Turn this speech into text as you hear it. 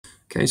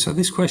Okay, so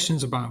this question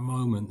is about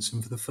moments,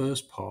 and for the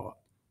first part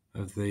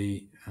of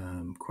the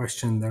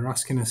question, they're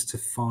asking us to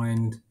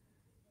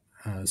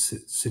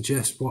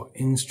suggest what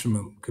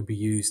instrument could be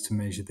used to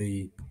measure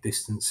the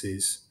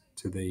distances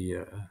to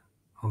the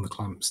on the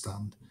clamp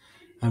stand.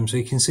 So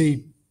you can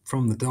see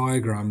from the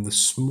diagram, the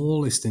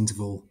smallest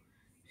interval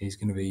is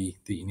going to be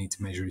that you need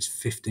to measure is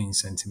 15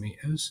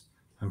 centimeters,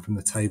 and from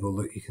the table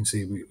that you can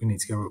see, we need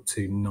to go up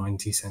to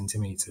 90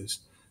 centimeters.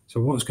 So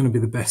what's going to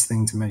be the best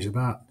thing to measure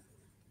that?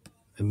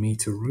 A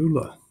meter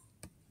ruler.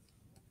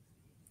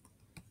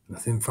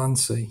 Nothing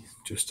fancy,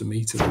 just a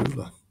meter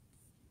ruler.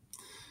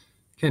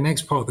 Okay,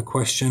 next part of the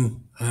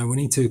question, we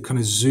need to kind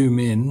of zoom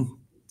in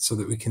so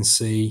that we can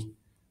see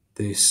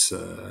this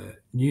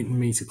Newton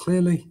meter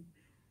clearly.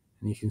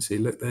 And you can see,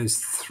 look, there's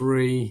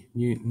 3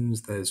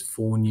 newtons, there's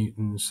 4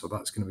 newtons, so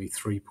that's going to be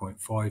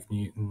 3.5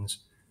 newtons.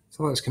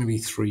 So that's going to be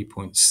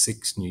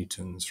 3.6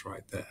 newtons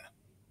right there.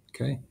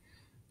 Okay,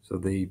 so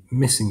the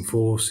missing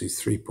force is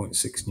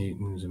 3.6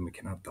 newtons, and we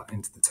can add that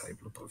into the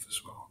table above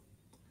as well.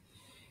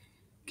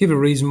 Give a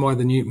reason why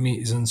the Newton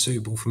meter is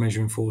unsuitable for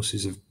measuring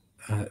forces of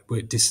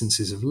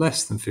distances of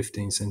less than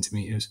 15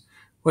 centimeters.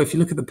 Well, if you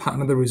look at the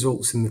pattern of the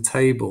results in the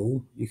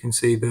table, you can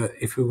see that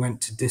if we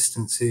went to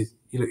distances,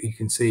 you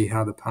can see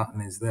how the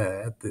pattern is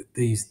there, that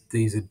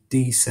these are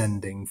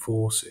descending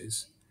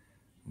forces.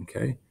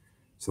 Okay,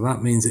 so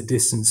that means at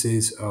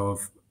distances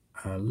of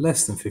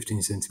less than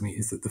 15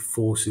 centimeters that the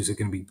forces are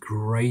going to be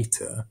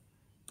greater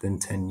than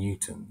 10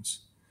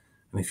 newtons.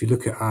 And if you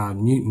look at our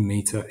Newton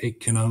meter, it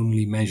can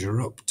only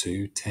measure up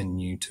to 10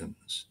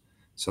 newtons.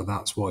 So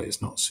that's why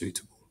it's not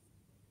suitable.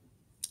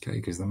 Okay,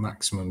 because the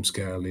maximum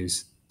scale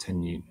is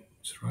 10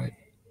 newtons, right?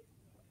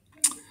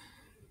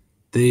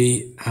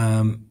 The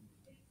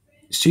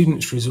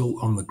student's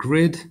result on the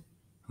grid,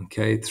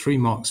 okay, 3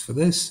 marks for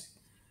this.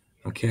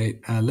 Okay,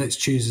 let's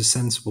choose a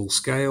sensible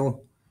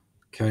scale.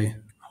 Okay,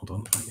 hold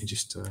on, let me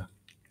just, so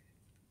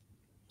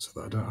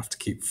that I don't have to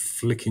keep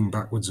flicking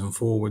backwards and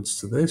forwards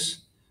to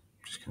this.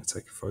 I'm just going to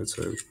take a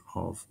photo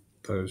of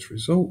those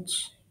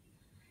results.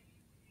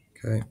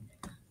 Okay,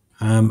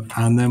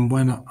 and then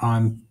when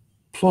I'm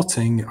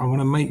plotting, I want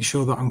to make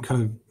sure that I'm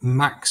kind of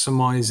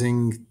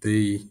maximizing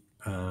the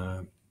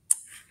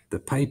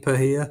paper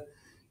here.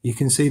 You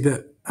can see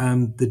that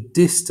the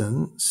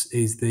distance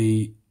is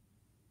the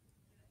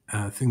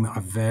thing that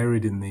I've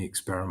varied in the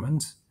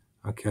experiment.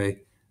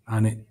 Okay,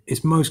 and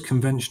it's most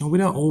conventional. We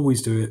don't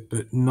always do it,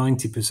 but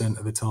 90%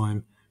 of the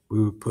time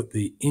we would put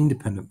the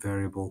independent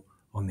variable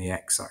on the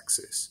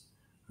x-axis.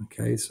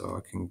 Okay, so I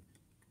can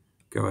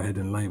go ahead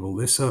and label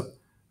this up,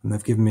 and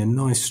they've given me a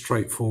nice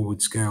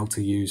straightforward scale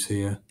to use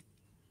here.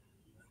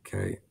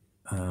 Okay,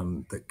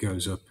 that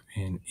goes up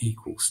in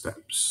equal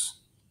steps.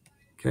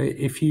 Okay,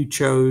 if you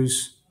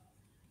chose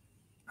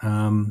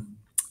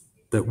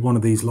that one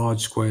of these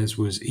large squares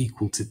was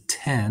equal to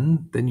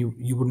 10, then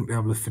you wouldn't be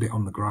able to fit it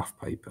on the graph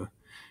paper.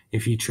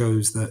 If you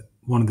chose that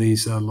one of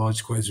these large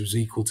squares was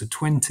equal to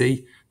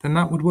 20, then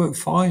that would work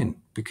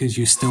fine because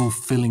you're still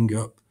filling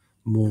up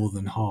more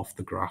than half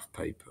the graph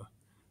paper.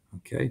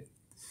 Okay.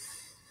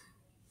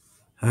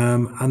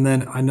 And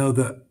then I know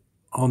that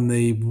on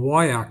the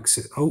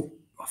y-axis, oh,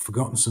 I've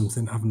forgotten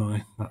something, haven't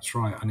I? That's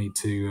right. I need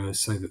to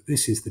say that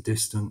this is the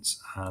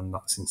distance and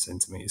that's in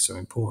centimeters. So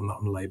important that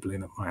I'm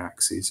labeling up my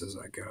axes as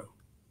I go.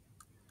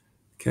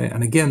 Okay,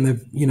 and again,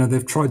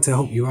 they've tried to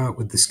help you out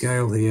with the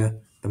scale here.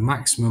 The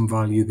maximum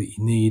value that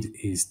you need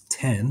is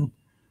 10.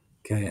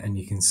 Okay, and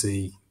you can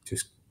see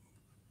just,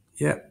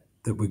 that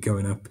we're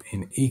going up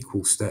in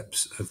equal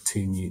steps of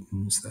 2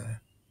 newtons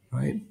there,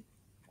 right?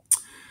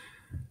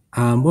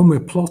 When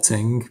we're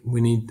plotting, we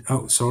need,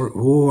 I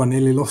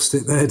nearly lost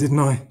it there, didn't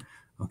I?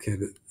 Okay,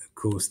 but of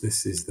course,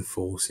 this is the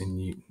force in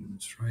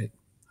newtons, right?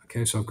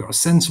 Okay, so I've got a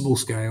sensible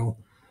scale,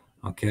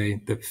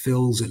 okay, that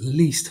fills at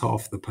least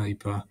half the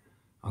paper.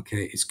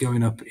 Okay, it's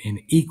going up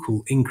in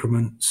equal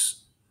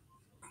increments.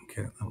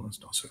 Okay, that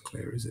one's not so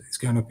clear, is it? It's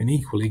going up in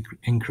equal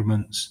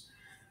increments.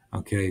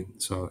 Okay,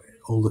 so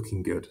all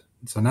looking good.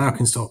 So now I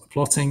can start the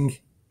plotting.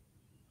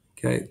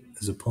 Okay,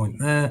 there's a point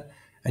there.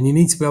 And you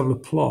need to be able to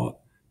plot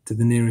to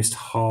the nearest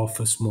half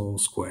a small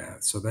square.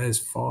 So there's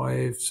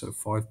 5, so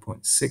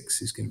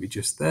 5.6 is going to be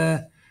just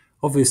there.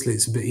 Obviously,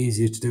 it's a bit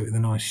easier to do it with a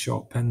nice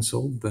sharp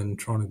pencil than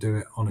trying to do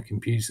it on a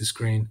computer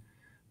screen,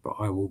 but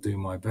I will do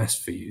my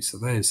best for you. So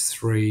there's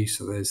 3,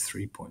 so there's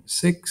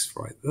 3.6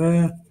 right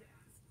there.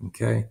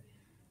 Okay.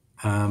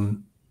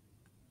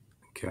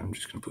 Okay, I'm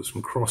just going to put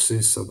some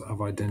crosses so that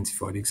I've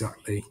identified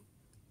exactly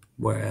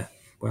where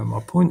my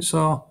points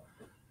are.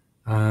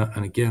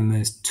 And again,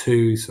 there's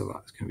 2, so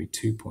that's going to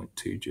be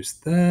 2.2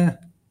 just there.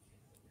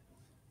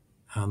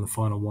 And the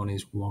final one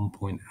is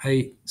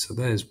 1.8. So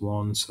there's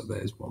 1, so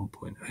there's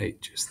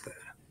 1.8 just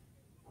there.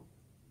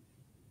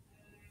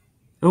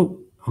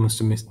 Oh, I must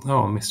have missed,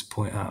 I missed a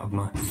point out, haven't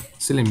I?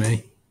 Silly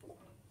me.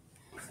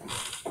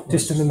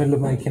 Just in the middle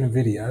of making a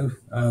video,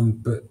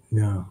 but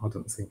no, I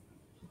don't think.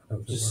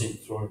 Just see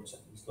it throwing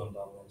seconds gone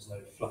down, there's no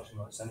flashing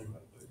lights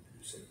anyway, but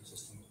you see the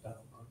system's down,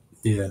 right?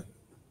 Yeah,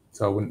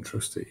 so I wouldn't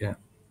trust it yet.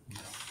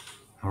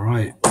 All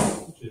right.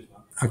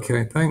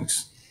 Okay,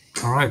 thanks.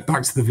 All right,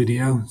 back to the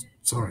video.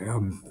 Sorry, I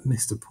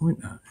missed a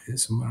point out here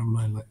somewhere on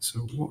my list.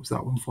 So what was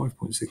that one?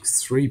 5.6,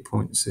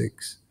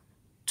 3.6,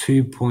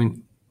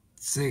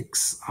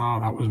 2.6. Ah,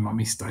 that was my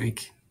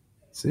mistake.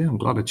 See, I'm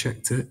glad I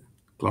checked it.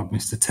 Glad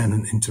Mr.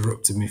 Tennant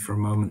interrupted me for a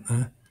moment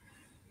there.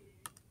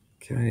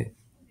 Okay,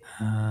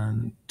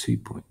 and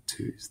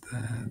 2.2 is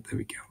there. There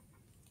we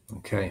go.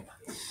 Okay.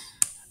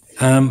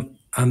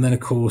 And then, of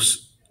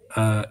course,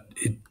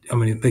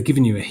 they're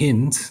giving you a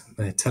hint.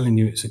 They're telling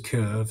you it's a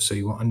curve. So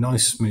you want a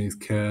nice smooth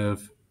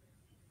curve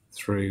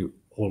through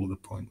all of the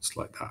points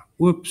like that.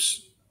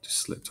 Whoops, just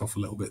slipped off a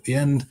little bit at the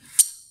end.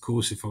 Of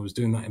course, if I was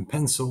doing that in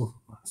pencil,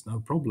 that's no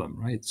problem,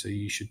 right? So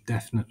you should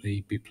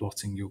definitely be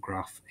plotting your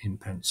graph in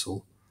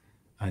pencil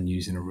and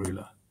using a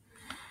ruler.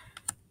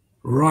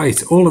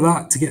 Right, all of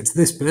that to get to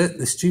this bit.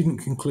 The student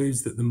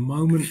concludes that the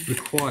moment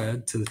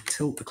required to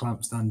tilt the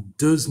clamp stand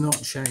does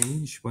not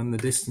change when the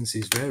distance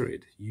is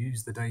varied.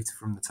 Use the data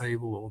from the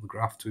table or the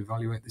graph to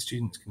evaluate the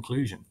student's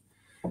conclusion.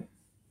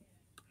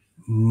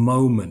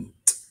 Moment.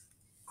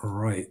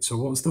 Right, so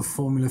what's the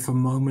formula for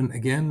moment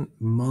again?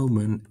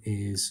 Moment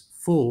is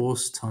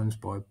force times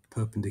by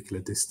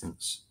perpendicular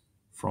distance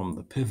from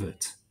the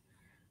pivot.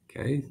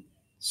 Okay,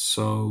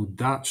 so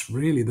that's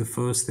really the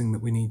first thing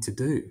that we need to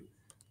do.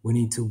 We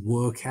need to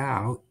work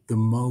out the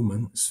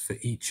moments for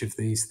each of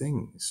these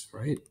things,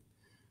 right?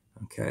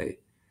 Okay,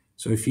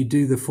 so if you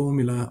do the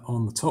formula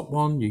on the top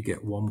one, you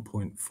get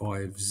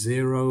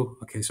 1.50.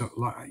 Okay, so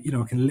I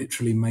can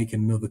literally make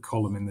another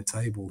column in the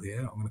table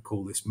here. I'm going to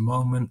call this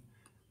moment,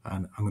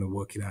 and I'm going to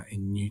work it out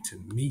in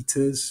Newton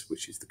meters,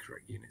 which is the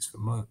correct units for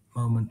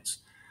moments.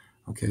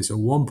 Okay, so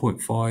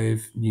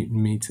 1.5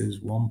 Newton meters,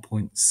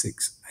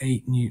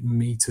 1.68 Newton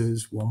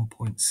meters,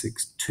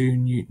 1.62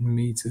 Newton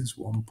meters,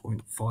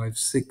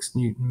 1.56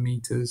 Newton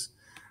meters,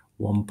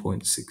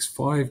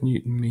 1.65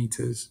 Newton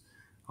meters,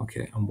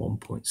 okay, and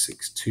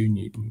 1.62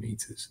 Newton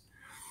meters.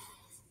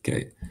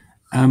 Okay,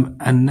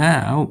 and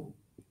now,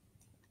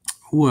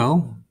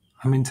 well,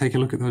 take a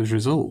look at those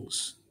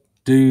results.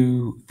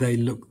 Do they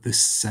look the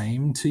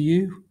same to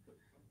you?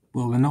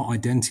 Well, they're not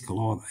identical,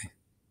 are they?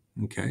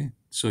 Okay,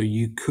 so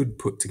you could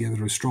put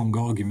together a strong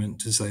argument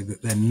to say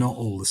that they're not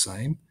all the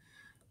same.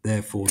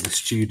 Therefore, the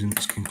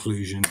student's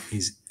conclusion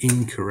is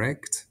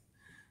incorrect.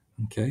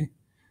 Okay,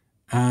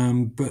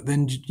 but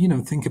then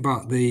think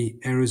about the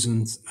errors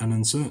and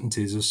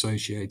uncertainties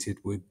associated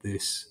with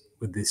this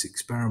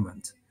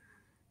experiment.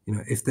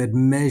 If they'd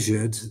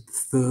measured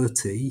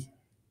 30,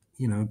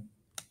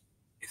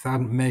 if they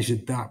hadn't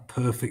measured that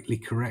perfectly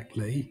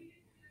correctly,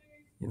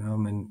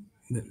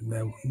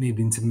 they're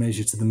needing to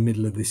measure to the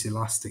middle of this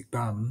elastic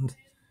band.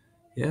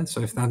 Yeah,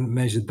 so if they hadn't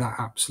measured that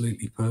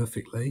absolutely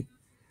perfectly,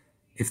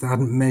 if they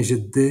hadn't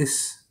measured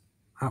this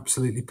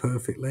absolutely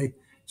perfectly,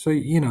 so,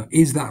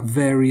 is that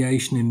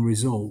variation in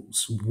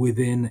results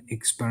within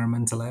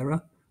experimental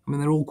error?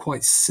 They're all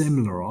quite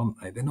similar,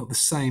 aren't they? They're not the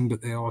same,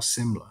 but they are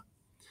similar.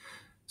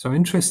 So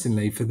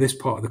interestingly, for this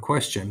part of the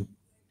question,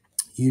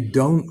 you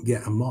don't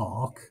get a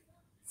mark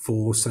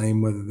for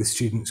saying whether the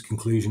student's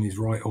conclusion is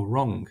right or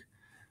wrong.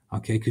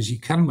 Okay, because you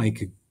can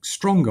make a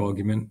strong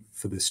argument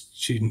for the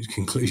student's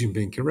conclusion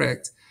being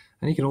correct,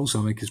 and you can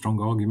also make a strong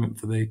argument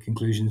for the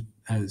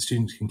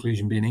student's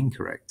conclusion being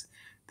incorrect.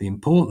 The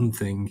important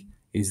thing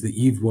is that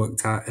you've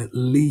worked out at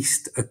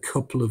least a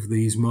couple of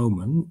these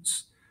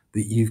moments,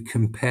 that you've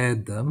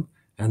compared them,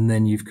 and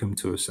then you've come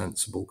to a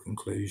sensible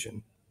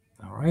conclusion.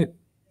 All right.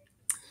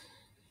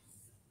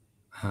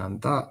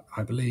 And that,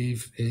 I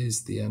believe,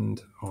 is the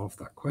end of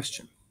that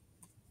question.